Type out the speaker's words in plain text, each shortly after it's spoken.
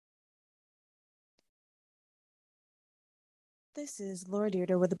This is Laura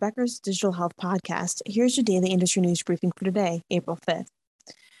Deirdre with the Becker's Digital Health Podcast. Here's your daily industry news briefing for today, April 5th.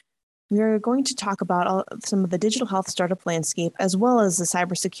 We are going to talk about some of the digital health startup landscape as well as the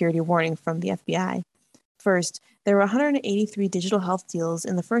cybersecurity warning from the FBI. First, there were 183 digital health deals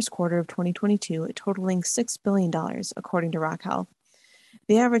in the first quarter of 2022, totaling $6 billion, according to Rock Health.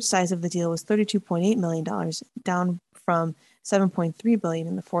 The average size of the deal was $32.8 million, down from $7.3 billion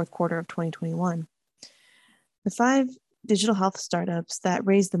in the fourth quarter of 2021. The five digital health startups that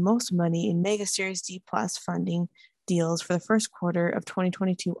raised the most money in Mega Series D Plus funding deals for the first quarter of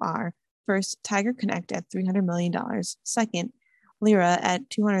 2022 are first, Tiger Connect at $300 million, second, Lyra at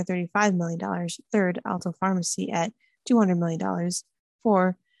 $235 million, third, Alto Pharmacy at $200 million,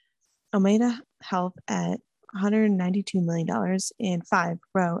 four, Omeda Health at $192 million, and five,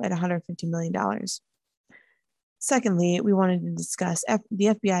 Row at $150 million. Secondly, we wanted to discuss the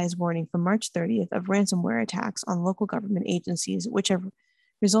FBI's warning from March 30th of ransomware attacks on local government agencies, which have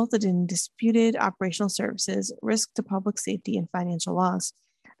resulted in disputed operational services, risk to public safety, and financial loss.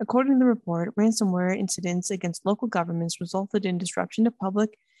 According to the report, ransomware incidents against local governments resulted in disruption to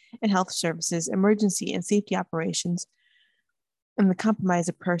public and health services, emergency and safety operations, and the compromise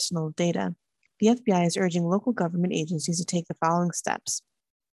of personal data. The FBI is urging local government agencies to take the following steps.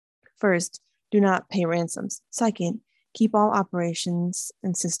 First, do not pay ransoms. Second, keep all operations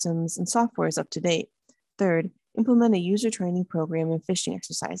and systems and softwares up to date. Third, implement a user training program and phishing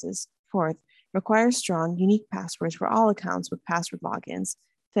exercises. Fourth, require strong, unique passwords for all accounts with password logins.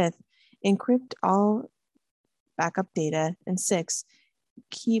 Fifth, encrypt all backup data. And sixth,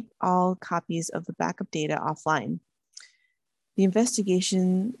 keep all copies of the backup data offline. The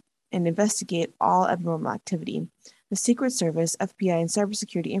investigate all abnormal activity. The Secret Service, FBI, and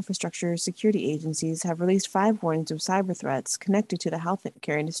cybersecurity infrastructure security agencies have released 5 warnings of cyber threats connected to the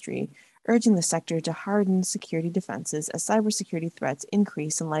healthcare industry, urging the sector to harden security defenses as cybersecurity threats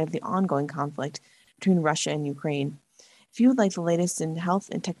increase in light of the ongoing conflict between Russia and Ukraine. If you would like the latest in health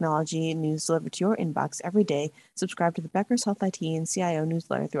and technology news delivered to your inbox every day, subscribe to the Becker's Health IT and CIO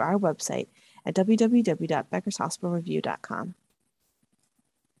newsletter through our website at www.beckershospitalreview.com.